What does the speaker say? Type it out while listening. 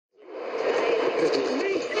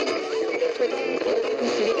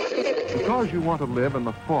Because you want to live in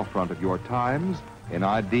the forefront of your times, in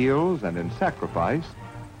ideals and in sacrifice,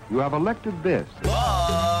 you have elected this.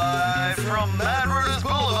 Live from Mad Runners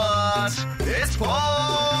Boulevard, it's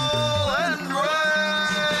Paul and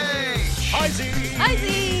Ray. Hi, Z. Hi,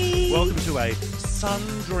 Z. Welcome to a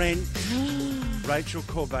sun-drenched Rachel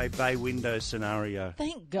Corbet bay window scenario.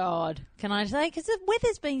 Thank God, can I say? Because the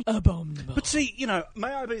weather's been abominable. But see, may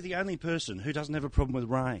I be the only person who doesn't have a problem with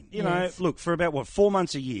rain? You Yes. know, look, for about, 4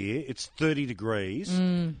 months a year, it's 30 degrees.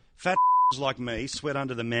 Fat like me sweat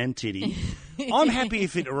under the man titty. I'm happy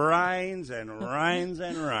if it rains and rains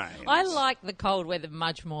and rains. I like the cold weather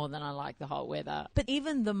much more than I like the hot weather. But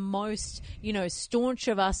even the most, staunch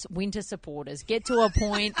of us winter supporters get to a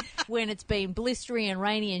point when it's been blistery and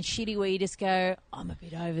rainy and shitty where you just go, I'm a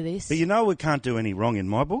bit over this. But we can't do any wrong in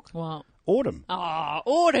my book. Well, Autumn.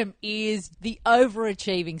 Autumn is the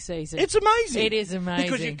overachieving season. It's amazing. It is amazing.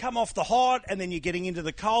 Because you come off the hot and then you're getting into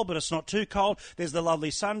the cold, but it's not too cold. There's the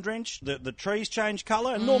lovely sun drench. The trees change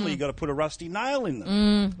colour, and normally you've got to put a rusty nail in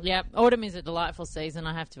them. Yep, autumn is a delightful season,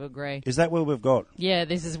 I have to agree. Is that where we've got? Yeah,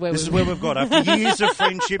 this is where we've got. After years of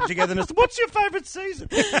friendship, togetherness, what's your favourite season?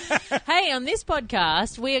 Hey, on this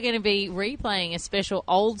podcast, we are going to be replaying a special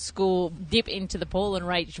old school dip into the Paul and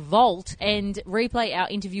Rach vault and replay our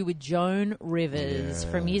interview with Joan Rivers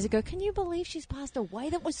from years ago. Can you believe she's passed away?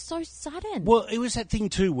 That was so sudden. Well, it was that thing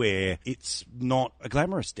too where it's not a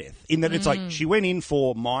glamorous death, in that it's like she went in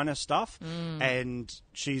for minor stuff and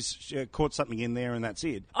she's caught something in there and that's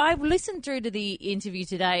it. I listened through to the interview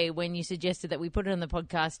today when you suggested that we put it on the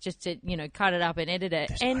podcast just to, cut it up and edit it.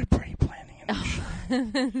 There's no pre-planning in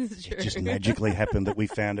the show. It just magically happened that we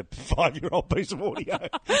found a 5-year-old piece of audio.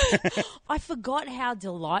 I forgot how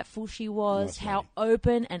delightful she was, how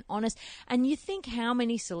open and honest. And you think how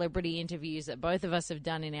many celebrity interviews that both of us have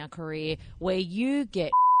done in our career where you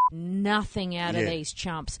get nothing out of these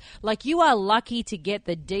chumps. Like, you are lucky to get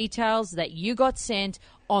the details that you got sent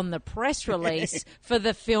on the press release for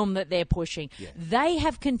the film that they're pushing. Yeah. They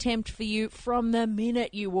have contempt for you from the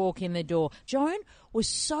minute you walk in the door. Joan was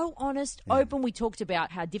so honest, open. We talked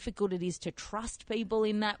about how difficult it is to trust people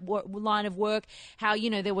in that line of work, how,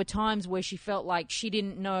 there were times where she felt like she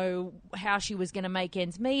didn't know how she was going to make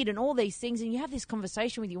ends meet and all these things. And you have this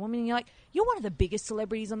conversation with your woman and you're like, you're one of the biggest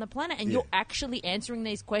celebrities on the planet and you're actually answering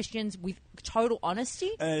these questions with total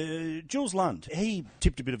honesty. Jules Lund, he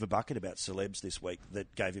tipped a bit of a bucket about celebs this week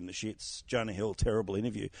that gave him the shits. Jonah Hill, terrible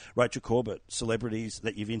interview. Rachel Corbett, celebrities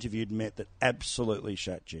that you've interviewed and met that absolutely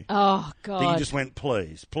shat you. Oh, God. That you just went,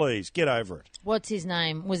 please, get over it. What's his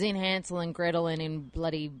name? Was in Hansel and Gretel and in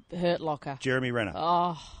bloody Hurt Locker. Jeremy Renner.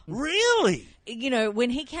 Oh. Really?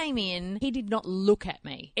 When he came in, he did not look at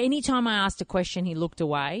me. Anytime I asked a question, he looked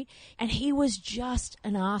away. And he was just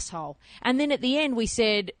an asshole. And then at the end, we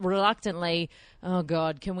said reluctantly, oh,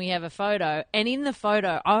 God, can we have a photo? And in the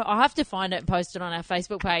photo, I'll have to find it and post it on our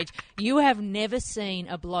Facebook page. You have never seen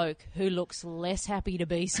a bloke who looks less happy to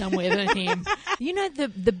be somewhere than him.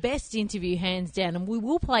 The best interview, hands down, and we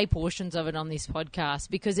will play portions of it on this podcast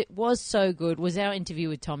because it was so good, was our interview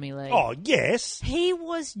with Tommy Lee. Oh, yes. He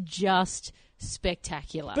was just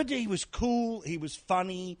spectacular. But he was cool, he was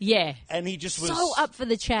funny. Yeah. And he just was so up for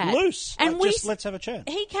the chat. Loose. And let's have a chat.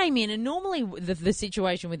 He came in, and normally the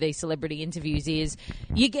situation with these celebrity interviews is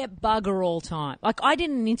you get bugger all time. Like, I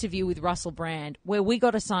did an interview with Russell Brand where we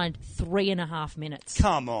got assigned 3.5 minutes.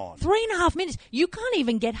 Come on. 3.5 minutes. You can't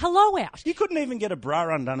even get hello out. You couldn't even get a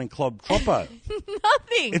bra undone and clobbed croppo.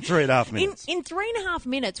 Nothing. In 3.5 minutes. In 3.5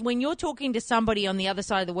 minutes, when you're talking to somebody on the other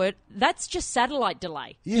side of the word, that's just satellite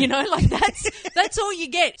delay. Yeah. That's all you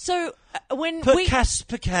get. So when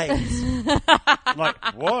percaspicades. Like,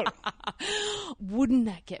 what? Wouldn't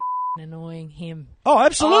that get annoying him? Oh,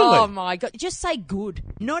 absolutely. Oh, my God. Just say good.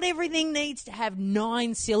 Not everything needs to have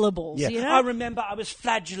 9 syllables, I remember I was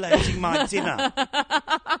flagellating my dinner.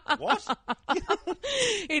 What?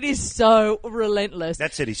 It is so relentless.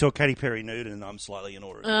 That's it. He saw Katy Perry nude and I'm slightly in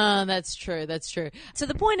awe. That's true. So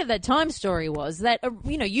the point of that Time story was that,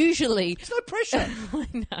 usually... There's no pressure. I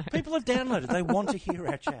know. People have downloaded. They want to hear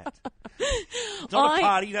our chat. It's not a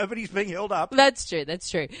party. Nobody's being held up. That's true.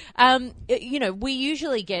 We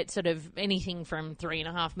usually get sort of anything from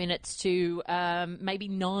 3.5 minutes to maybe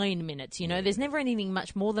 9 minutes. There's never anything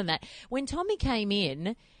much more than that. When Tommy came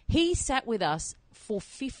in, he sat with us for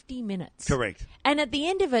 50 minutes. Correct. And at the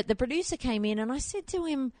end of it, the producer came in and I said to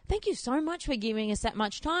him, thank you so much for giving us that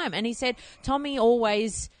much time. And he said, Tommy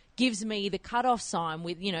always gives me the cutoff sign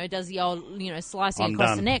with, does the old, slicing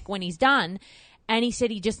across the neck when he's done. And he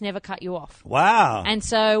said he just never cut you off. Wow. And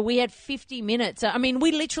so we had 50 minutes. I mean,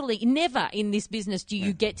 we literally never in this business do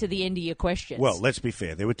you get to the end of your questions. Well, let's be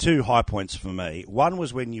fair. There were two high points for me. One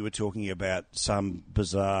was when you were talking about some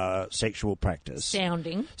bizarre sexual practice.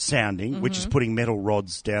 Sounding, which is putting metal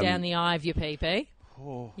rods down the eye of your pee-pee.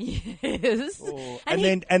 Oh. Yes. Oh.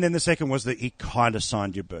 And then the second was that he kind of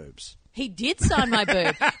signed your boobs. He did sign my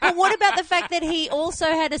boob. But what about the fact that he also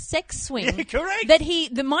had a sex swing? Yeah, correct.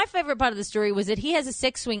 That my favourite part of the story was that he has a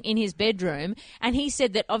sex swing in his bedroom, and he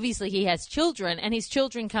said that obviously he has children, and his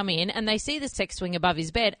children come in and they see the sex swing above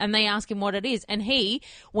his bed and they ask him what it is. And he,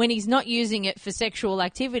 when he's not using it for sexual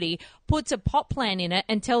activity, puts a pot plant in it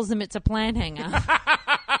and tells them it's a plant hanger.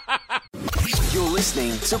 You're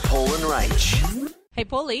listening to Paul and Rach. Hey,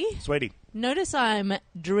 Paulie. Sweetie. Notice I'm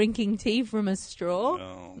drinking tea from a straw.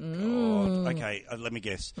 Oh, God. Okay, let me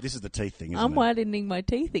guess. This is the teeth thing, isn't I'm it? whitening my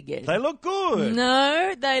teeth again. They look good.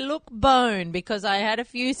 No, they look bone because I had a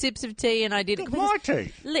few sips of tea and I did it. White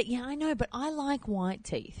teeth. Yeah, I know, but I like white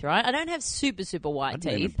teeth, right? I don't have super white I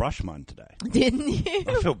didn't even teeth. brush mine today. Didn't you?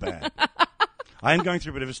 I feel bad. I am going through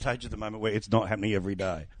a bit of a stage at the moment where it's not happening every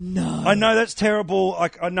day. No. I know that's terrible.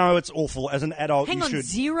 I know it's awful. As an adult, Hang you on, should...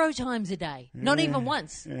 0 times a day. Not even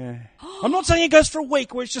once. Yeah. I'm not saying it goes for a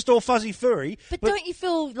week where it's just all fuzzy furry. But don't you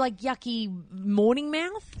feel like yucky morning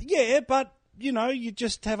mouth? Yeah, but, you know, you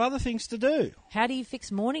just have other things to do. How do you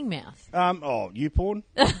fix morning mouth? You porn?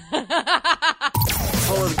 Follow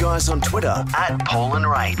the guys on Twitter at Paul and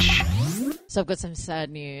Rach. So I've got some sad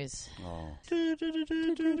news. Sad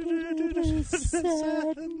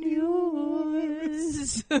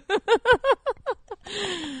news.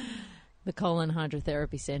 The Colon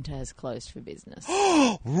Hydrotherapy Centre has closed for business.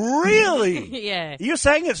 Really? Yeah. You're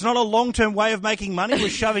saying it's not a long-term way of making money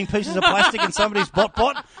with shoving pieces of plastic in somebody's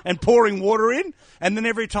bot and pouring water in, and then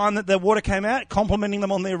every time that the water came out, complimenting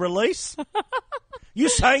them on their release? You're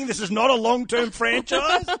saying this is not a long-term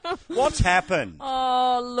franchise? What's happened?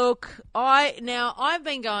 Oh, look, I've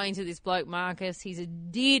been going to this bloke, Marcus. He's a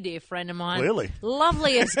dear friend of mine. Clearly.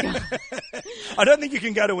 Loveliest guy. I don't think you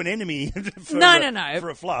can go to an enemy for for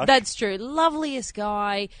a flush. That's true. Loveliest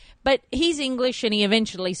guy. But he's English, and he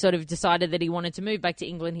eventually sort of decided that he wanted to move back to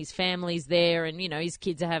England. His family's there, and, you know, his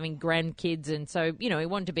kids are having grandkids, and so, you know, he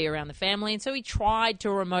wanted to be around the family. And so he tried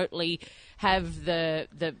to remotely have the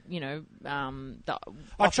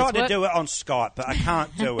I tried to work. do it on Skype, but I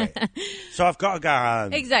can't do it. So I've got to go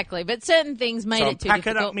home. Exactly, but certain things made So I'm it too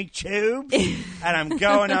packing difficult. up my tubes and I'm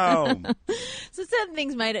going home. So certain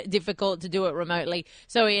things made it difficult to do it remotely.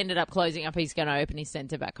 So he ended up closing up. He's going to open his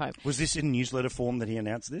centre back home. Was this in newsletter form that he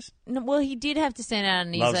announced this? No, well, he did have to send out a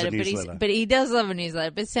Loves newsletter, a newsletter. but he does love a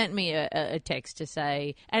newsletter. But sent me a text to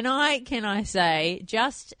say, and I say,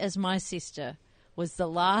 just as my sister was the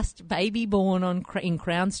last baby born in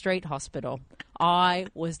Crown Street Hospital, I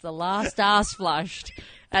was the last ass flushed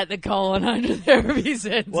at the Colon Hydrotherapy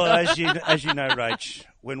Centre. Well, as you know, Rach,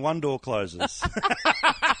 when one door closes.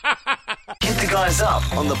 Hit the guys up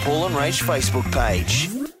on the Paul and Rach Facebook page.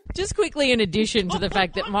 Just quickly, in addition to the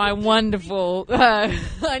fact that my wonderful...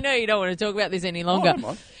 I know you don't want to talk about this any longer. I don't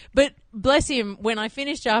mind. But bless him, when I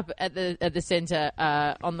finished up at the centre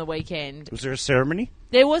on the weekend... Was there a ceremony?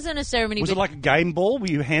 There wasn't a ceremony. Was it like a game ball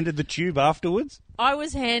where you handed the tube afterwards? I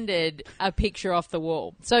was handed a picture off the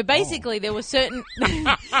wall. So basically, there were certain,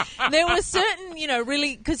 you know,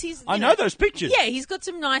 really, because he's. I know those pictures. Yeah, he's got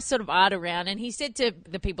some nice sort of art around, and he said to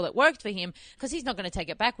the people that worked for him, because he's not going to take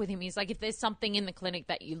it back with him. He's like, if there's something in the clinic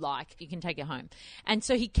that you like, you can take it home. And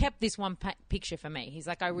so he kept this one picture for me. He's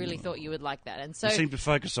like, I really thought you would like that. And so You seem to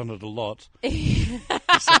focus on it a lot. It's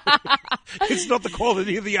not the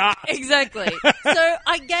quality of the art. Exactly. So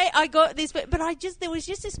I got this, but there was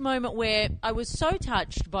just this moment where I was so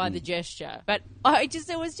touched by the gesture, but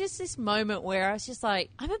there was just this moment where I was just like,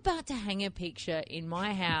 I'm about to hang a picture in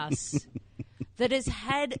my house that has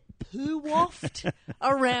had poo waft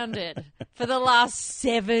around it for the last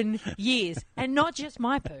 7 years, and not just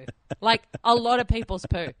my poo, like a lot of people's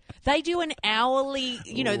poo. They do an hourly,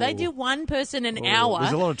 you know, they do one person an hour.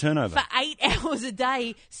 There's a lot of turnover. For 8 hours a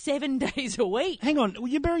day, 7 days a week. Hang on,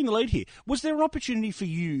 you're burying the lead here. Was there an opportunity for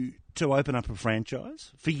you to open up a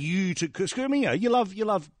franchise? For you to, because I mean, you love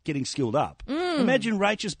getting skilled up. Imagine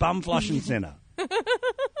Rachel's bum flushing centre.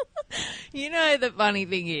 You know, the funny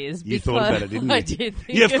thing is... You thought about it, didn't you? I did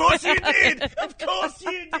think Yeah, of course about you did! Of course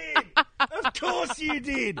you did! Of course you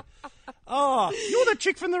did! Oh, you're the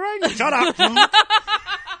chick from the radio. Shut up!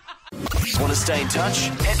 Want to stay in touch?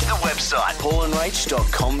 Head to the website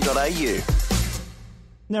paulandrach.com.au.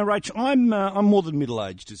 Now, Rach, I'm more than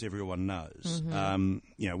middle-aged, as everyone knows.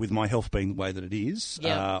 With my health being the way that it is,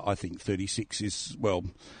 I think 36 is,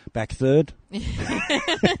 back third.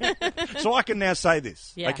 So I can now say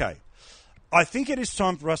this. Yeah. Okay. I think it is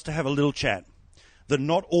time for us to have a little chat that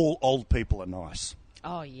not all old people are nice.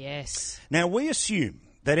 Oh, yes. Now, we assume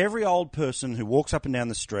that every old person who walks up and down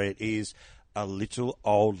the street is a little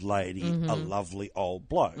old lady, a lovely old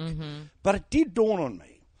bloke. But it did dawn on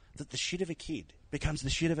me that the shit of a kid becomes the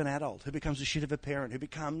shit of an adult, who becomes the shit of a parent, who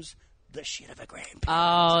becomes the shit of a grandparent.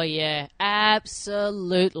 Oh, yeah,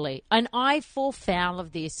 absolutely. And I fall foul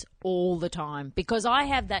of this all the time because I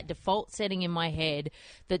have that default setting in my head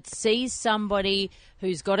that sees somebody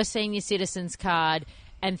who's got a senior citizen's card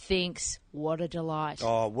and thinks, what a delight.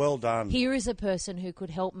 Oh, well done. Here is a person who could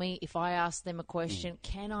help me if I ask them a question.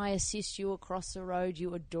 Can I assist you across the road,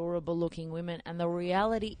 you adorable looking women? And the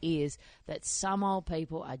reality is that some old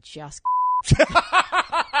people are just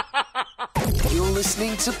You're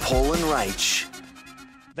listening to Paul and Rach.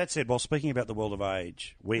 That said, while speaking about the world of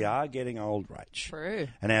age, we are getting old, Rach. True.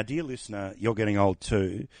 And our dear listener, you're getting old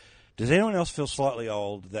too. Does anyone else feel slightly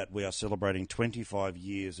old that we are celebrating 25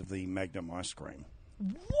 years of the Magnum ice cream?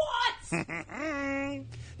 What?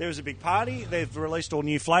 There was a big party. They've released all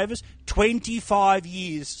new flavours. 25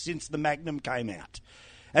 years since the Magnum came out.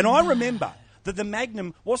 And I remember that the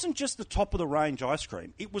Magnum wasn't just the top-of-the-range ice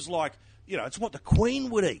cream. It was like, it's what the Queen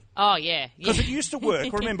would eat. Oh, yeah. Because it used to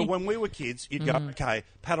work. Remember, when we were kids, you'd go, okay,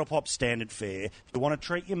 paddle pop standard fare. If you want to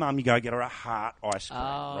treat your mum, you go get her a heart ice cream,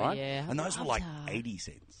 right? Yeah. And those were like Heart. 80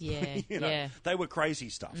 cents. Yeah, yeah. They were crazy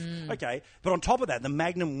stuff. Okay, but on top of that, the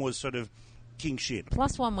Magnum was sort of king shit.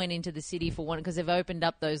 Plus one went into the city for one because they've opened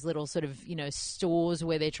up those little sort of, stores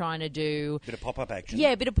where they're trying to do... Bit of pop-up action. Yeah,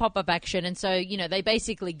 a bit of pop-up action. And so, they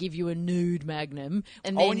basically give you a nude Magnum.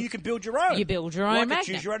 And then and you can build your own. You build your own like Magnum.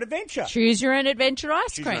 Choose your own adventure. Choose your own adventure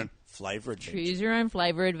ice Choose cream. your own flavour adventure. Choose your own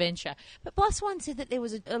flavour adventure. But Plus One said that there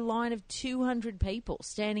was a line of 200 people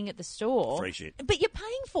standing at the store. Free shit. But you're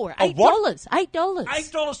paying for it. Oh, $8. what? $8.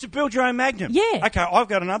 $8 to build your own Magnum. Yeah. Okay, I've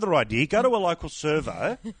got another idea. Go to a local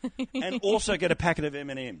servo and also get a packet of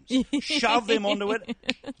M&Ms. Shove them onto it.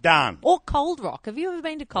 Done. Or Cold Rock. Have you ever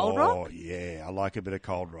been to Cold Rock? Oh, yeah. I like a bit of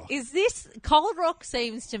Cold Rock. Cold Rock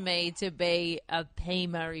seems to me to be a P.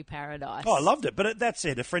 Murray paradise. Oh, I loved it. But that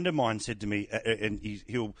said, a friend of mine said to me, and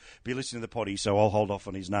he'll be listening to the potty, so I'll hold off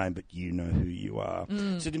on his name, but you know who you are.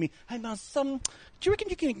 Said to me, hey, Muzz, do you reckon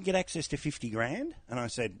you can get access to 50 grand? And I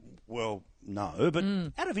said, well, no, but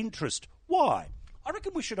out of interest, why? I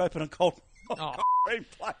reckon we should open a Cold Rock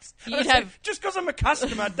place. You'd have... Just because I'm a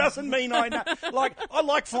customer doesn't mean I know. Like, I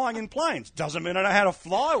like flying in planes. Doesn't mean I know how to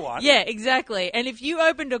fly one. Yeah, exactly. And if you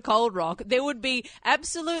opened a Cold Rock, there would be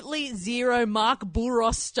absolutely zero Mark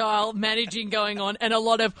Bouros style managing going on and a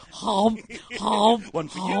lot of hom. One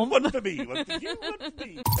for you, one for me, one for you, one for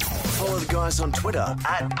me. Follow the guys on Twitter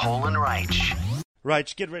at Paul and Rach.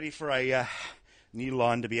 Rach, get ready for a new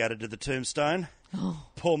line to be added to the tombstone.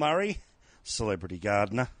 Paul Murray, celebrity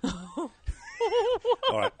gardener.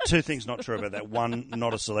 All right, two things not true about that. One,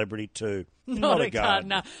 not a celebrity. Two, not a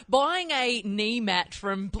gardener. Buying a knee mat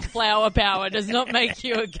from Flower Power does not make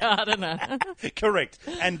you a gardener. Correct.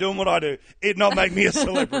 And doing what I do, it not make me a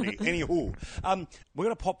celebrity. Anywho, we've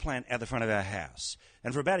got a pot plant out the front of our house.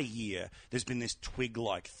 And for about a year, there's been this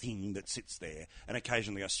twig-like thing that sits there. And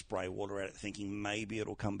occasionally I spray water at it thinking maybe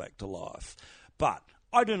it'll come back to life. But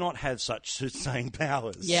I do not have such soothsaying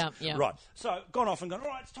powers. Yeah. Right. So gone off and gone, all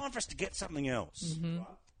right, it's time for us to get something else. Right.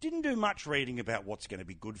 Didn't do much reading about what's going to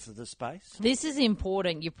be good for the space. This is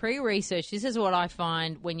important. Your pre-research, this is what I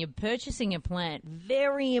find when you're purchasing a plant,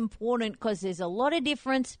 very important because there's a lot of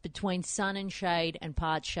difference between sun and shade and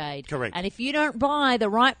part shade. Correct. And if you don't buy the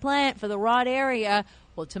right plant for the right area,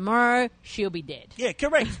 well, tomorrow she'll be dead. Yeah,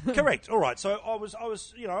 correct. All right. So I was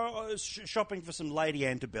shopping for some lady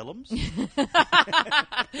antebellums.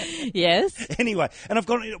 Yes. Anyway, and I've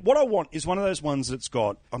got what I want is one of those ones that's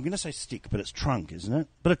got, I'm going to say stick, but it's trunk, isn't it?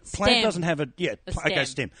 But a plant Stem. doesn't have a stem.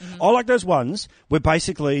 Stem. Mm-hmm. I like those ones where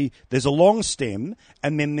basically there's a long stem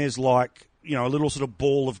and then there's like, a little sort of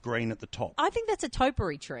ball of green at the top. I think that's a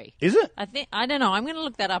topiary tree. Is it? I don't know. I'm going to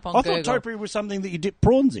look that up on I Google. thought topiary was something that you dip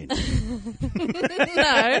prawns in.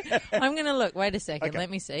 No, I'm going to look. Wait a second. Okay. Let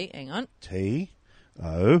me see. Hang on.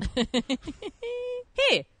 T-O.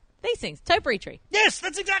 Here. These things. Topiary tree. Yes,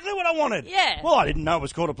 that's exactly what I wanted. Yeah. Well, I didn't know it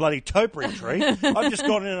was called a bloody topiary tree. I've just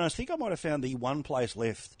gone in and I think I might have found the one place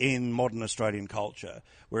left in modern Australian culture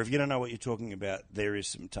where if you don't know what you're talking about, there is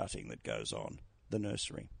some tutting that goes on. The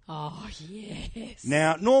nursery. Oh, yes.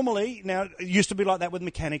 Now, it used to be like that with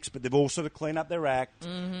mechanics, but they've all sort of cleaned up their act.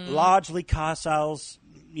 Mm-hmm. Largely car sales,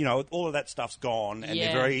 all of that stuff's gone, and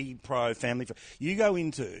Yeah. they're very pro-family. You go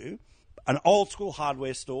into an old-school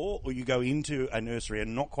hardware store, or you go into a nursery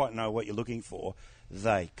and not quite know what you're looking for,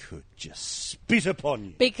 they could just spit upon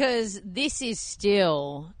you. Because this is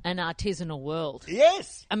still an artisanal world.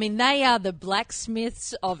 Yes. I mean, they are the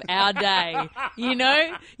blacksmiths of our day.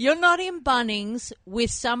 You're not in Bunnings with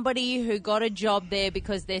somebody who got a job there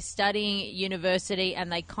because they're studying at university and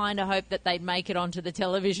they kind of hope that they'd make it onto the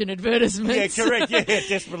television advertisements. Yeah, correct. Yeah,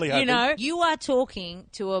 desperately hoping. You are talking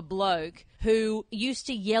to a bloke who used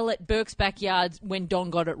to yell at Burke's Backyards when Don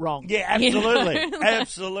got it wrong. Yeah, absolutely.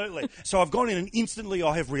 Absolutely. So I've gone in and instantly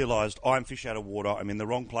I have realised I'm fish out of water. I'm in the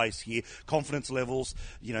wrong place here. Confidence levels,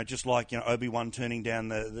 just like, Obi-Wan turning down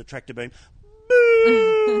the tractor beam.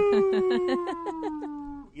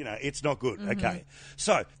 It's not good. Mm-hmm. Okay.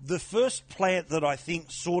 So the first plant that I think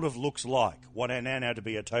sort of looks like what I now know to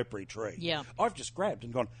be a topiary tree, Yeah. I've just grabbed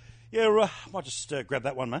and gone, I might just grab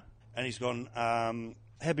that one, mate. And he's gone,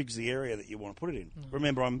 how big's the area that you want to put it in?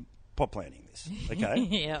 Remember, I'm pot planting this, okay?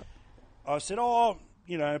 Yeah. I said,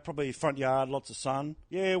 probably front yard, lots of sun.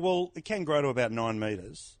 Yeah, well, it can grow to about 9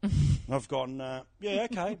 metres. I've gone,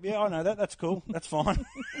 okay, yeah, I know that. That's cool. That's fine.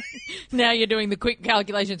 Now you're doing the quick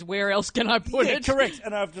calculations. Where else can I put it? Correct.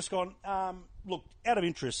 And I've just gone, look, out of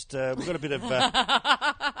interest, we've got a bit of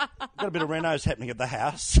renos happening at the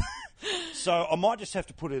house. So I might just have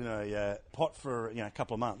to put it in a pot for a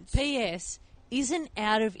couple of months. P.S. Isn't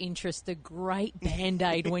out of interest the great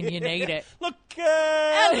Band-Aid when you need it? Look,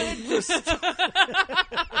 out of interest.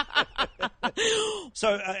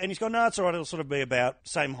 So, and he's gone, no, it's all right. It'll sort of be about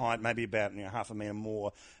same height, maybe about half a metre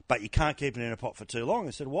more, but you can't keep it in a pot for too long.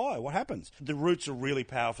 I said, why? What happens? The roots are really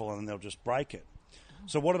powerful and they'll just break it.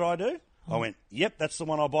 So what did I do? I went, yep, that's the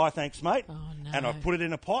one I'll buy, thanks, mate. Oh, no. And I put it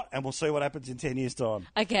in a pot and we'll see what happens in 10 years' time.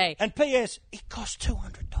 Okay. And P.S., it cost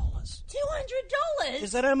 $200. $200?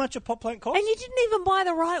 Is that how much a pot plant costs? And you didn't even buy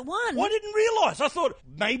the right one. I didn't realise. I thought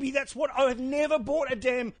maybe that's what... I have never bought a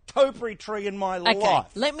damn topiary tree in my Okay,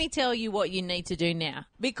 life. let me tell you what you need to do now.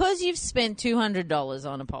 Because you've spent $200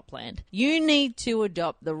 on a pot plant, you need to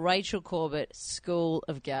adopt the Rachel Corbett School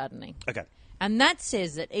of Gardening. Okay. And that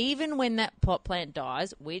says that even when that pot plant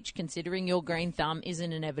dies, which, considering your green thumb, is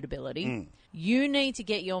an inevitability, you need to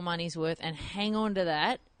get your money's worth and hang on to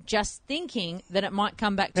that, just thinking that it might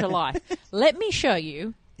come back to life. Let me show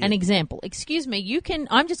you an example. Excuse me,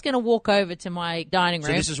 I'm just going to walk over to my dining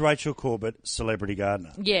room. So this is Rachel Corbett, celebrity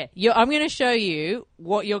gardener. Yeah, I'm going to show you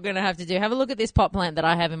what you're going to have to do. Have a look at this pot plant that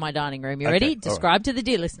I have in my dining room. You Okay, ready? all Describe to the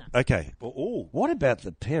dear listener. Okay. Oh, what about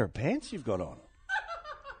the pair of pants you've got on?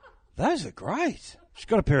 Those are great. She's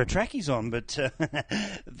got a pair of trackies on, but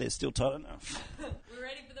they're still tight enough. We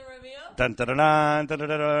ready for the Romeo? Dun, dun, dun, dun, dun,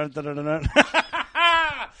 dun, dun, dun, dun.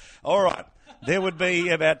 All right. There would be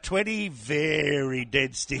about 20 very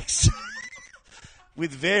dead sticks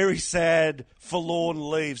with very sad, forlorn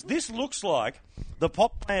leaves. This looks like the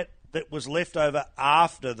pot plant that was left over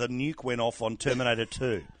after the nuke went off on Terminator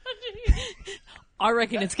 2. I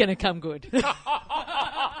reckon it's going to come good. Hit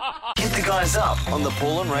the guys up on the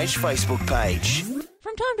Paul and Rach Facebook page.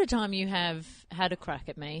 From time to time, you have had a crack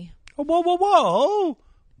at me. Oh, whoa, whoa, whoa.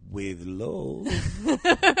 With love.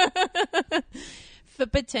 For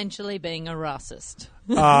potentially being a racist.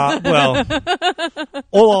 Well,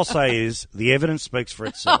 all I'll say is the evidence speaks for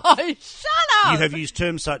itself. Oh, shut up! You have used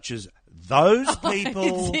terms such as those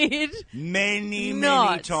people I did many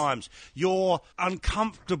not. times. Your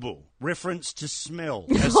uncomfortable reference to smell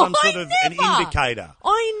as some sort of an indicator.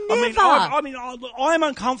 I never. I'm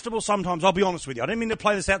uncomfortable sometimes, I'll be honest with you. I don't mean to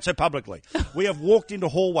play this out so publicly. We have walked into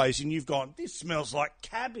hallways and you've gone, this smells like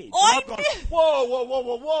cabbage. I And I've gone,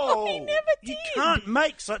 whoa. I never You did. can't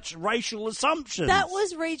make such racial assumptions. That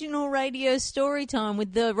was regional radio story time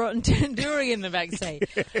with the rotten tandoori in the back seat.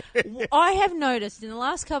 I have noticed in the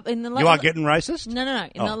last couple... You are getting racist? No.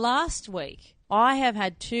 In the last week, I have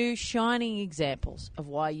had two shining examples of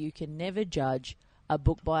why you can never judge a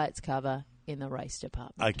book by its cover in the race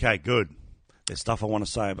department. Okay, good. There's stuff I want to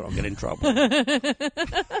say, but I'll get in trouble.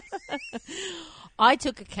 I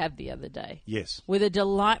took a cab the other day. Yes. With a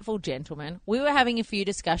delightful gentleman. We were having a few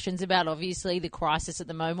discussions about, obviously, the crisis at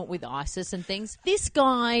the moment with ISIS and things. This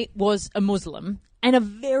guy was a Muslim and a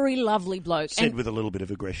very lovely bloke. Said with a little bit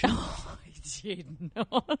of aggression. I did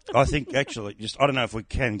not. I think, actually, I don't know if we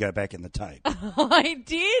can go back in the tape. I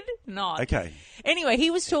did not. Okay. Anyway, he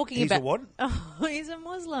was talking He's about... a what? Oh, he's a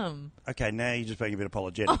Muslim. Okay, now you're just being a bit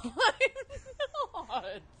apologetic. I'm not.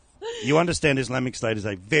 You understand Islamic State is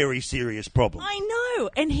a very serious problem. I know.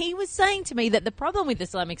 And he was saying to me that the problem with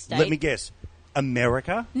Islamic State... Let me guess.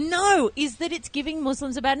 America? No, is that it's giving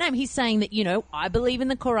Muslims a bad name. He's saying that, I believe in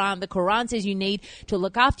the Quran. The Quran says you need to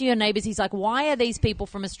look after your neighbours. He's like, why are these people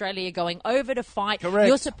from Australia going over to fight? Correct.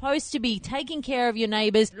 You're supposed to be taking care of your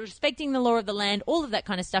neighbours, respecting the law of the land, all of that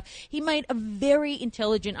kind of stuff. He made a very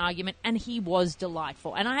intelligent argument, and he was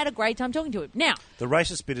delightful. And I had a great time talking to him. Now, The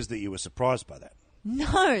racist bit is that you were surprised by that.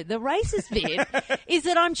 no, the racist bit is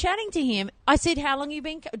that I'm chatting to him. I said, how long have you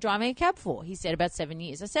been driving a cab for? He said, about 7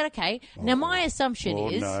 years. I said, okay. Now, my assumption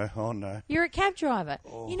is Oh, no. you're a cab driver.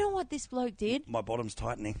 You know what this bloke did? My bottom's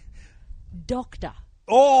tightening. Doctor.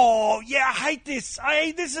 Oh, yeah, I hate this.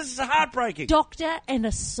 This is heartbreaking. Doctor and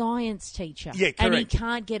a science teacher. Yeah, And he correct.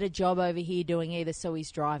 can't get a job over here doing either, so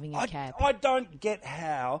he's driving a cab. I don't get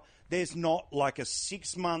how there's not like a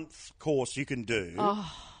 6-month course you can do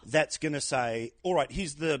that's going to say, all right,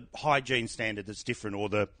 here's the hygiene standard that's different, or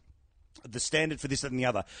the standard for this and the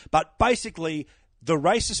other. But basically, the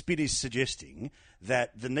racist bit is suggesting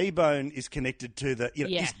that the knee bone is connected to the,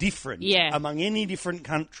 is different among any different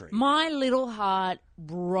country. My little heart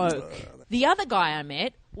broke. The other guy I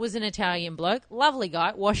met was an Italian bloke, lovely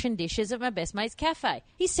guy, washing dishes at my best mate's cafe.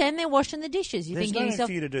 He's standing there washing the dishes. You There's think no to need yourself,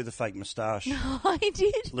 for you to do the fake moustache. I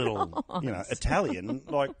did Little, not. Italian.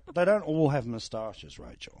 Like, they don't all have moustaches,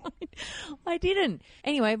 Rachel. I didn't.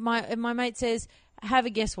 Anyway, my mate says, have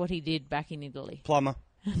a guess what he did back in Italy. Plumber.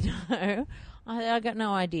 No, I got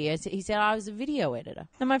no idea. He said, I was a video editor.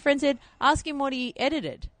 And my friend said, ask him what he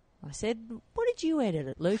edited. I said, what did you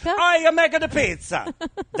edit, Luca? I am making a pizza.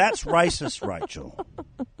 That's racist, Rachel.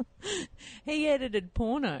 He edited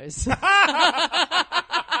pornos.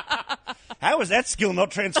 How is that skill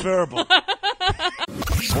not transferable?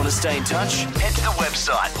 Want to stay in touch? Head to the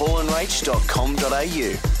website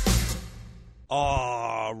paulandrach.com.au.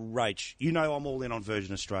 Oh, Rach, I'm all in on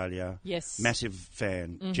Virgin Australia. Yes. Massive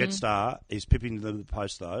fan. Jetstar is pipping the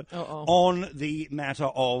post, though, Uh-oh. on the matter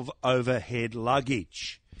of overhead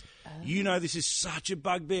luggage. This is such a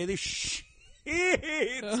bugbear. This shits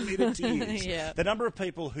me to tears. Yeah. The number of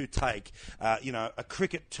people who take, a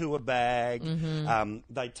cricket tour bag,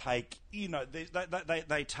 they take,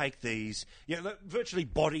 they take these, virtually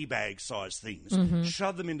body bag size things,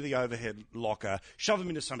 shove them into the overhead locker, shove them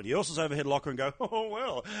into somebody else's overhead locker and go, oh,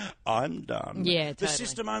 well, I'm done. Yeah, The totally.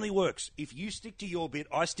 system only works. If you stick to your bit,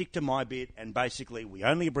 I stick to my bit, and basically we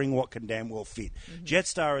only bring what can damn well fit.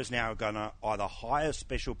 Jetstar is now going to either hire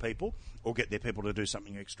special people or get their people to do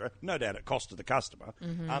something extra, no doubt at cost to the customer,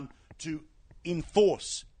 to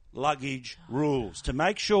enforce luggage rules, to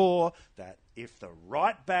make sure that if the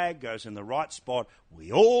right bag goes in the right spot,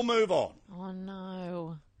 we all move on. Oh,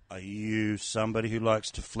 no. Are you somebody who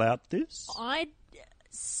likes to flout this? I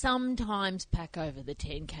sometimes pack over the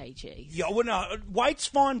 10 kgs. Yeah, well, no, weight's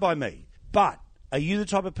fine by me. But are you the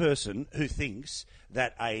type of person who thinks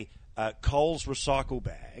that a Coles recycle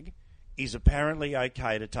bag is apparently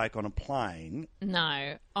okay to take on a plane?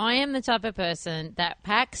 No, I am the type of person that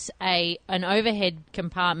packs an overhead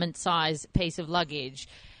compartment size piece of luggage,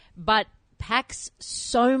 but packs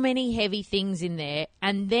so many heavy things in there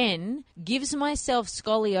and then gives myself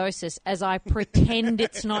scoliosis as I pretend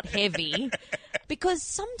it's not heavy, because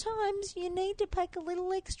sometimes you need to pack a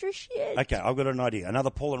little extra shit. Okay, I've got an idea. Another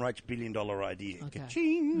Paul and Rach $1 billion idea. Okay.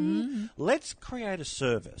 Ka-ching. Let's create a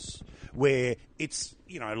service where it's,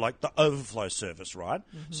 like the overflow service, right?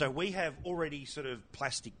 So we have already sort of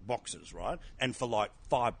plastic boxes, right? And for like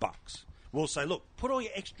 $5, we'll say, look, put all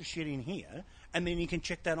your extra shit in here and then you can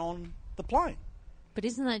check that on the plane. But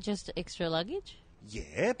isn't that just extra luggage?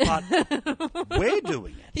 Yeah, but we're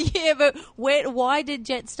doing it. Yeah, but why did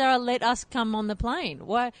Jetstar let us come on the plane?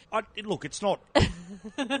 Why? Look, it's not... I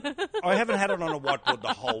haven't had it on a whiteboard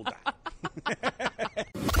the whole day.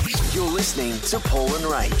 You're listening to Paul and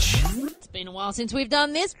Rach. It's been a while since we've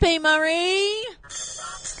done this, P. Murray.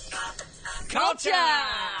 Culture!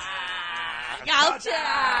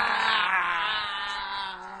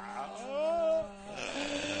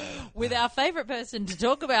 With our favourite person to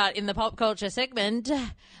talk about in the pop culture segment,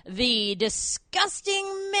 the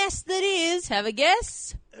disgusting mess that is, have a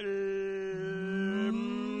guess?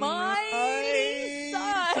 Miley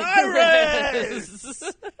Cyrus!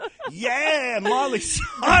 Yeah, Miley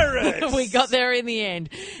Cyrus! We got there in the end.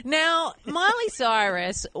 Now, Miley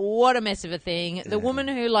Cyrus, what a mess of a thing. The woman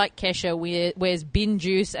who, like Kesha, wears bin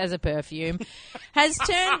juice as a perfume, has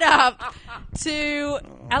turned up to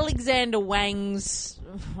Alexander Wang's,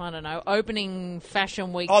 I don't know, opening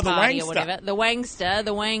Fashion Week the party Wangster. or whatever. The Wangster,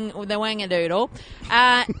 the Wangadoodle.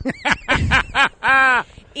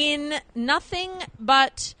 In nothing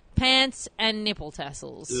but pants and nipple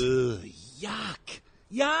tassels. Ugh, yuck.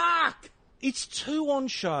 Yuck! It's too on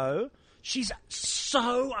show. She's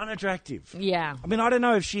so unattractive. Yeah. I mean, I don't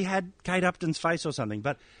know if she had Kate Upton's face or something,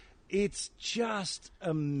 but it's just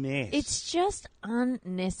a mess. It's just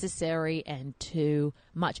unnecessary and too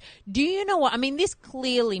much. Do you know what? I mean, this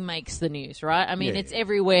clearly makes the news, right? I mean, it's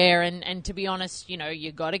everywhere. And to be honest, you know,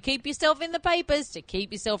 you got to keep yourself in the papers to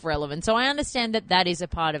keep yourself relevant. So I understand that that is a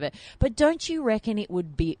part of it. But don't you reckon it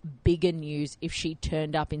would be bigger news if she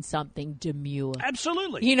turned up in something demure?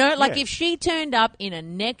 Absolutely. You know, like if she turned up in a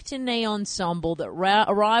neck-to-knee ensemble that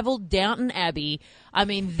rivaled Downton Abbey, I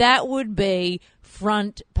mean, that would be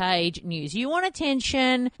front page news. You want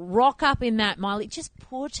attention, rock up in that, Miley. Just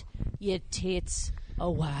put your tits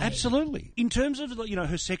away. Absolutely. In terms of, you know,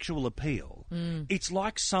 her sexual appeal, it's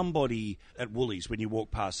like somebody at Woolies when you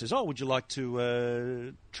walk past says, oh, would you like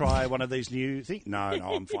to try one of these new things? No,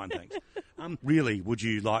 I'm fine, thanks. Really, would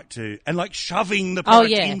you like to? And like shoving the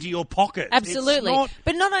product into your pocket. Absolutely.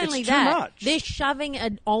 But not only it's that, too much. they're shoving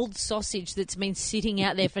an old sausage that's been sitting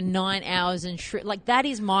out there for 9 hours and like that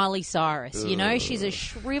is Miley Cyrus. You know, she's a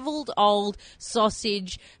shriveled old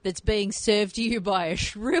sausage that's being served to you by a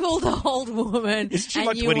shriveled old woman. Isn't she and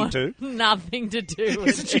like you 22? Want nothing to do with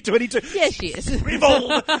Isn't she 22? Yes, she is.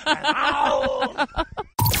 Shriveled.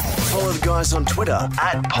 Follow the guys on Twitter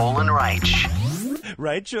at Paul and Rach.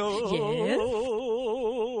 Rachel. Yes?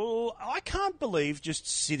 I can't believe just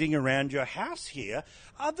sitting around your house here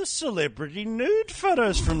are the celebrity nude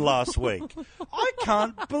photos from last week. I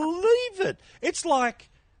can't believe it. It's like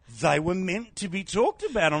they were meant to be talked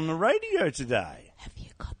about on the radio today. Have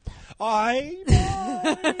you got that? I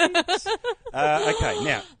might. Okay,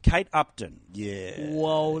 now, Kate Upton. Yeah.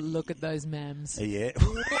 Whoa, look at those mams. Yeah.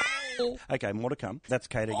 Okay, more to come. That's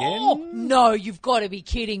Kate again. Oh, no, you've got to be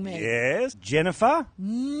kidding me. Yes. Jennifer.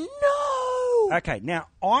 No. Okay, now,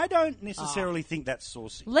 I don't necessarily think that's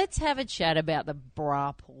saucy. Let's have a chat about the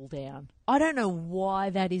bra pull down. I don't know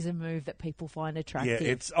why that is a move that people find attractive.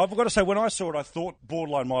 Yeah, I've got to say, when I saw it, I thought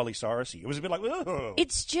borderline Miley Cyrus-y. It was a bit like, ugh.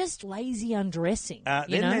 It's just lazy undressing.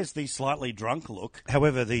 Then there's the slightly drunk look.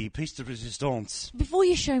 However, the piece de resistance. Before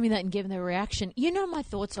you show me that and give me the reaction, you know my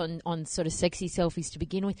thoughts on sort of sexy selfies to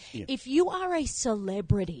begin with. Yeah. If you are a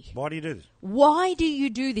celebrity... Why do you do this? Why do you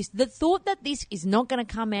do this? The thought that this is not going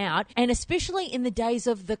to come out, and especially in the days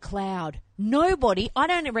of the cloud, nobody, I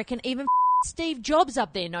don't reckon even Steve Jobs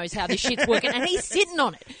up there knows how this shit's working, and he's sitting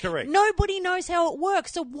on it. Correct. Nobody knows how it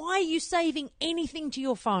works, so why are you saving anything to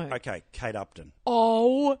your phone? Okay, Kate Upton.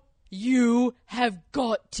 Oh, you have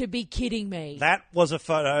got to be kidding me. That was a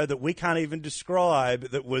photo that we can't even describe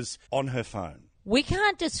that was on her phone. We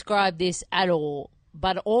can't describe this at all,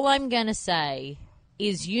 but all I'm going to say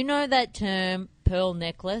is, you know that term, pearl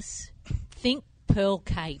necklace? Think pearl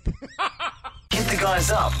cape. Hit the guys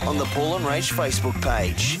up on the Paul and Rach Facebook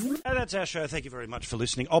page. And that's our show. Thank you very much for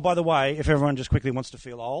listening. Oh, by the way, if everyone just quickly wants to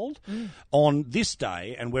feel old, on this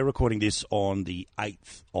day, and we're recording this on the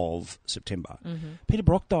 8th of September, Peter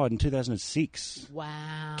Brock died in 2006.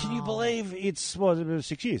 Wow. Can you believe it's,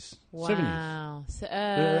 6 years? Wow. 7 years? So,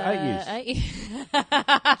 8 years.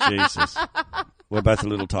 8 years. Jesus. We're both a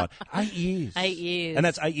little tired. 8 years. 8 years. And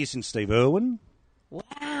that's 8 years since Steve Irwin.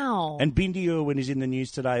 Wow. And Bindi Irwin is in the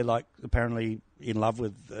news today, like apparently in love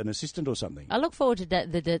with an assistant or something. I look forward to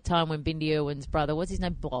the time when Bindi Irwin's brother, what's his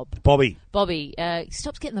name? Bobby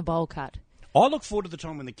stops getting the bowl cut. I look forward to the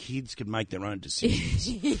time when the kids can make their own decisions.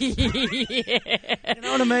 Yeah. You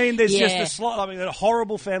know what I mean? There's just a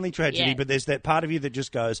horrible family tragedy, but there's that part of you that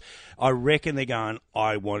just goes, I reckon they're going,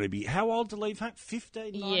 I want to be, how old to leave home?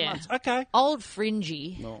 15, 9 months. Okay. Old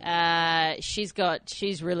Fringy. No. She's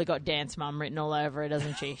really got Dance Mum written all over her,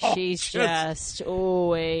 doesn't she?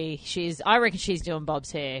 I reckon she's doing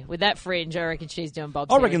Bob's hair. With that fringe, I reckon she's doing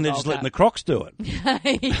Bob's hair. I reckon they're just letting the Crocs do it.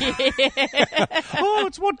 Oh,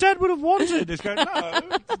 it's what Dad would have wanted. Just go, no,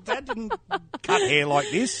 Dad didn't cut hair like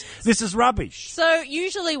this. This is rubbish. So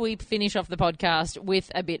usually we finish off the podcast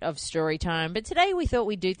with a bit of story time, but today we thought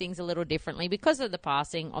we'd do things a little differently because of the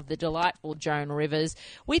passing of the delightful Joan Rivers.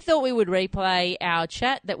 We thought we would replay our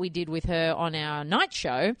chat that we did with her on our night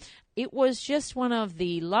show. It was just one of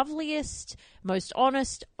the loveliest, most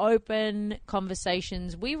honest, open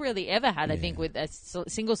conversations we really ever had, I think, with a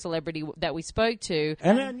single celebrity that we spoke to.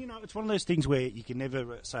 And you know, it's one of those things where you can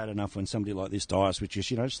never say it enough when somebody like this dies, which is,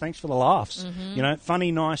 you know, just thanks for the laughs. Mm-hmm. You know, funny,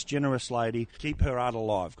 nice, generous lady. Keep her art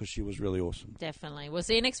alive because she was really awesome. Definitely. We'll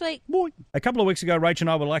see you next week. Boy. A couple of weeks ago, Rach and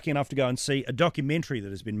I were lucky enough to go and see a documentary that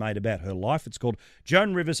has been made about her life. It's called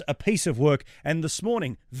Joan Rivers, A Piece of Work. And this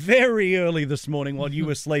morning, very early this morning, while you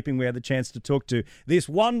were sleeping, we had the chance to talk to this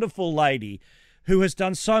wonderful lady who has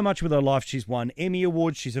done so much with her life. She's won Emmy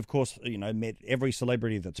Awards. She's, of course, met every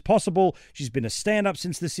celebrity that's possible. She's been a stand-up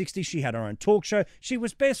since the 60s. She had her own talk show. She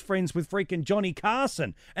was best friends with freaking Johnny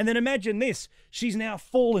Carson. And then imagine this. She's now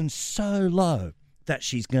fallen so low that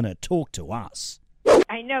she's going to talk to us.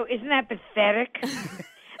 I know. Isn't that pathetic?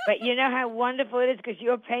 But you know how wonderful it is because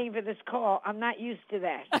you're paying for this call. I'm not used to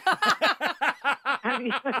that. I'm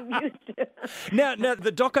used to Now,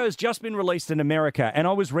 the doco's just been released in America, and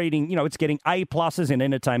I was reading, it's getting A+ in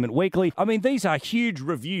Entertainment Weekly. I mean, these are huge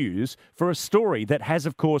reviews for a story that has,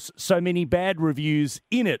 of course, so many bad reviews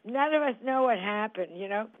in it. None of us know what happened,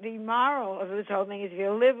 The moral of this whole thing is if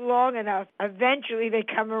you live long enough, eventually they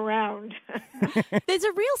come around. There's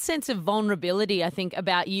a real sense of vulnerability, I think,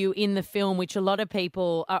 about you in the film, which a lot of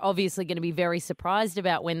people are obviously going to be very surprised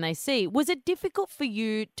about when they see. Was it difficult for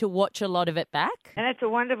you to watch a lot of it back? And that's a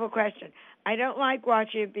wonderful question. I don't like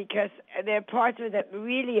watching it because there are parts of it that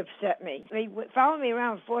really upset me. They followed me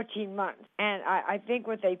around 14 months, and I think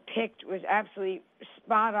what they picked was absolutely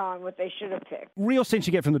spot on what they should have picked. Real sense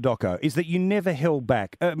you get from the doco is that you never held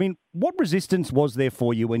back. I mean, what resistance was there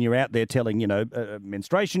for you when you're out there telling,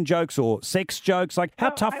 menstruation jokes or sex jokes? Like, how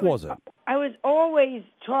tough was it? I was always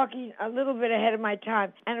talking a little bit ahead of my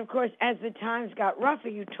time. And, of course, as the times got rougher,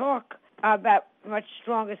 you talk about much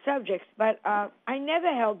stronger subjects. But I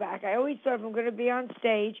never held back. I always thought if I'm going to be on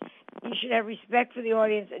stage, you should have respect for the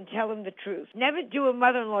audience and tell them the truth. Never do a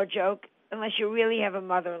mother-in-law joke unless you really have a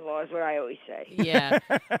mother-in-law, is what I always say. Yeah.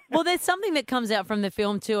 Well, there's something that comes out from the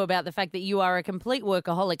film, too, about the fact that you are a complete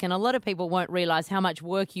workaholic, and a lot of people won't realise how much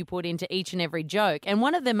work you put into each and every joke. And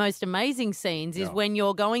one of the most amazing scenes is when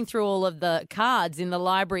you're going through all of the cards in the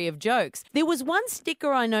library of jokes. There was one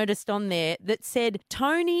sticker I noticed on there that said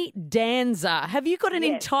Tony Danza. Have you got an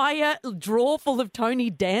entire drawer full of Tony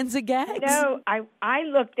Danza gags? No, I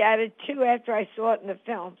looked at it, too, after I saw it in the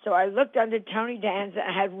film. So I looked under Tony Danza.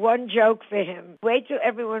 I had one joke for him. Wait till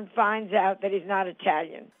everyone finds out that he's not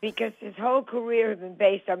Italian, because his whole career has been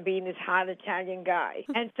based on being this hot Italian guy.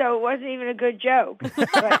 And so it wasn't even a good joke. But,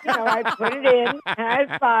 I put it in and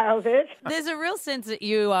I filed it. There's a real sense that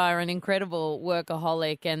you are an incredible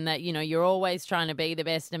workaholic and that, you're always trying to be the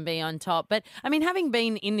best and be on top. But, I mean, having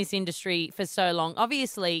been in this industry for so long,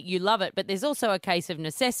 obviously you love it, but there's also a case of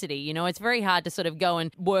necessity. It's very hard to sort of go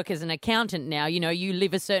and work as an accountant now. You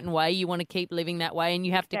live a certain way, you want to keep living that way, and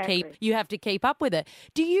you have to keep up with it.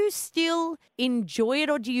 Do you still enjoy it,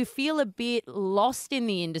 or do you feel a bit lost in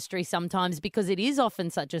the industry sometimes because it is often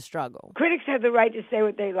such a struggle? Critics have the right to say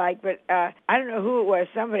what they like, but I don't know who it was.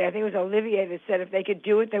 Somebody, I think it was Olivier, that said if they could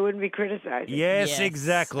do it, they wouldn't be criticized. Yes,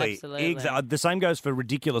 exactly. Absolutely. The same goes for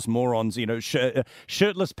ridiculous morons,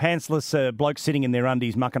 shirtless, pantsless blokes sitting in their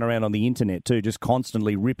undies mucking around on the internet too, just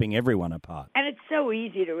constantly ripping everyone apart. And it's so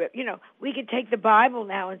easy to rip. We could take the Bible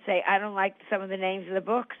now and say, I don't like some of the names of the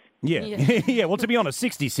books. Yeah. Yeah. Well, to be honest,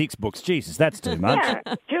 66 books. Jesus, that's too much.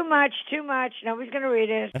 Yeah, too much. Nobody's going to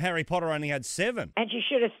read it. And Harry Potter only had 7. And you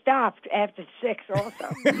should have stopped after 6 also.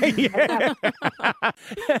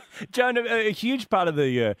 Joan, a huge part of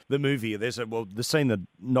the movie, the scene that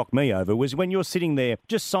knocked me over was when you're sitting there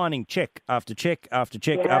just signing check after check after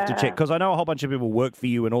check after check, because I know a whole bunch of people work for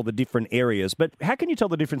you in all the different areas, but how can you tell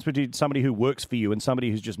the difference between somebody who works for you and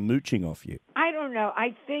somebody who's just mooching off you? I don't know.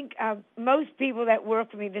 I think most people that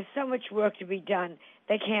work for me, there's so much work to be done,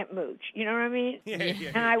 they can't mooch. You know what I mean? Yeah.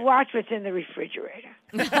 And I watch what's in the refrigerator.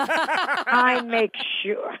 I make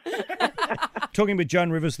sure. Talking with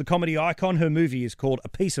Joan Rivers, the comedy icon, her movie is called A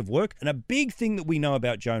Piece of Work. And a big thing that we know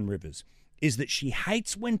about Joan Rivers is that she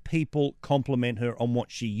hates when people compliment her on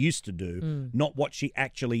what she used to do, not what she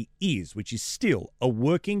actually is, which is still a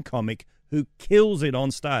working comic who kills it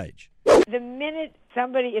on stage. The minute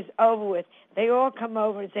somebody is over with, they all come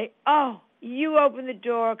over and say, oh, you open the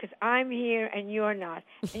door because I'm here and you're not.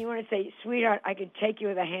 And you want to say, sweetheart, I could take you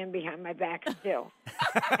with a hand behind my back still.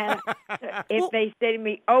 And if they say to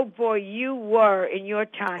me, oh, boy, you were in your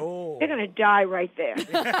time, they're going to die right there.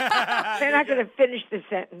 They're not going to finish the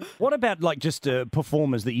sentence. What about just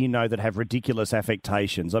performers that that have ridiculous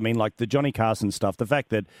affectations? I mean, like the Johnny Carson stuff, the fact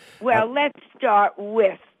that... Well, let's start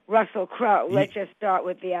with Russell Crowe. Let's just start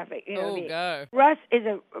with the affect. Go. Russ is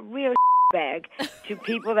a real bag to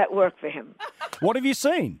people that work for him. What have you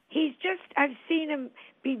seen? I've seen him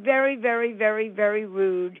be very, very, very, very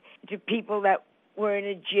rude to people that were in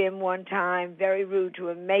a gym one time, very rude to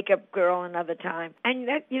a makeup girl another time. And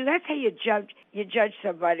that's how you judge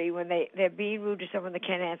somebody when they're being rude to someone that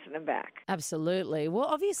can't answer them back. Absolutely. Well,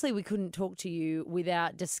 obviously we couldn't talk to you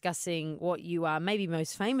without discussing what you are maybe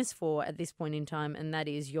most famous for at this point in time, and that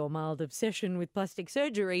is your mild obsession with plastic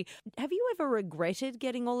surgery. Have you ever regretted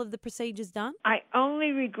getting all of the procedures done? I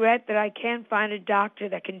only regret that I can't find a doctor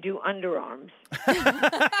that can do underarms.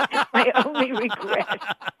 My only regret.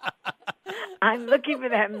 I'm looking for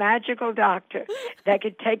that magical doctor that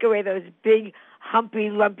could take away those big, humpy,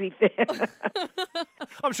 lumpy things.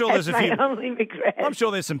 I'm sure there's a few. My only regret. I'm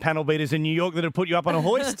sure there's some panel beaters in New York that'll put you up on a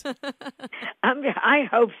hoist. I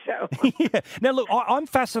hope so. Yeah. Now, look, I'm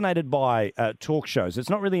fascinated by talk shows. It's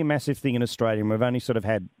not really a massive thing in Australia, and we've only sort of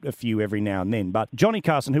had a few every now and then. But Johnny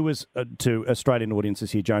Carson, who was, to Australian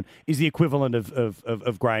audiences here, Joan, is the equivalent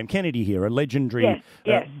of Graham Kennedy here, a legendary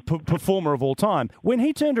performer of all time. When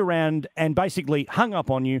he turned around and basically hung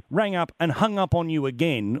up on you, rang up and hung up on you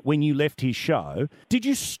again when you left his show, did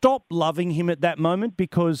you stop loving him at that moment?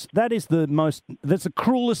 Because that's the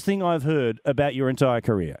cruelest thing I've heard about your entire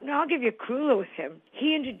career. No, I'll give you crueler with him.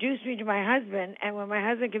 He introduced me to my husband, and when my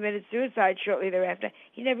husband committed suicide shortly thereafter,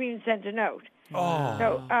 he never even sent a note. Oh,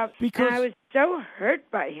 so and I was so hurt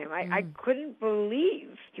by him. I couldn't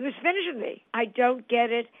believe he was finished with me. I don't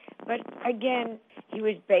get it, but again, he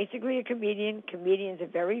was basically a comedian. Comedians are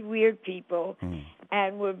very weird people,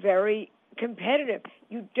 and we're very competitive.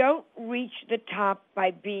 You don't reach the top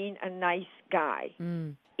by being a nice guy.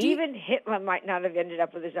 Even Hitler might not have ended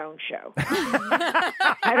up with his own show.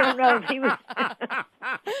 I don't know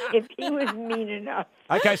if he was mean enough.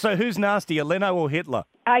 Okay, so who's nastier, Leno or Hitler?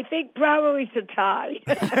 I think probably it's a tie.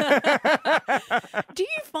 Do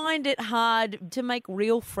you find it hard to make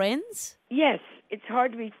real friends? Yes. It's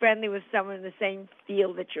hard to be friendly with someone in the same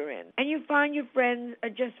field that you're in. And you find your friends are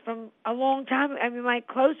just from a long time. I mean, my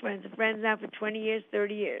close friends are friends now for 20 years,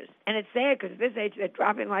 30 years. And it's sad because at this age, they're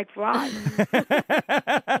dropping like flies.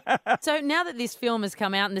 So now that this film has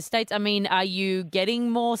come out in the States, I mean, are you getting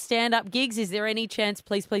more stand-up gigs? Is there any chance,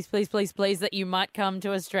 please, that you might come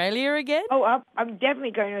to Australia again? Oh, I'm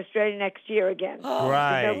definitely going to Australia next year again.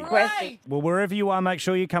 Great. No question. Well, wherever you are, make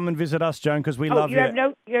sure you come and visit us, Joan, because we love you.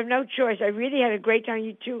 You have no choice. I really had a great time.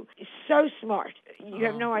 You two are so smart. You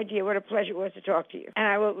have no idea what a pleasure it was to talk to you. And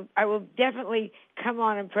I will definitely come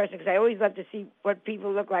on in person because I always love to see what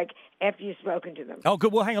people look like after you've spoken to them. Oh,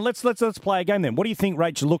 good. Well, hang on. Let's play a game then. What do you think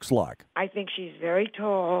Rach looks like? I think she's very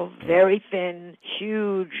tall, very thin,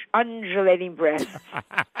 huge, undulating breasts,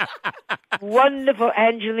 wonderful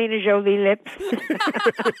Angelina Jolie lips,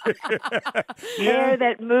 hair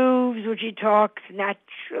that moves when she talks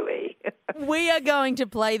naturally. We are going to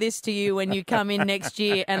play this to you when you come in next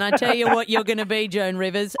year, and I tell you what you're going to be, Joan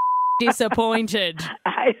Rivers, disappointed.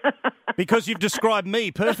 Because you've described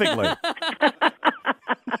me perfectly.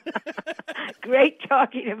 Great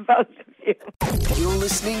talking to both of you. You're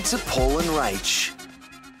listening to Paul and Rach.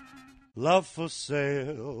 Love for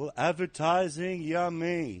sale, advertising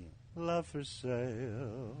yummy. Love for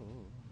sale.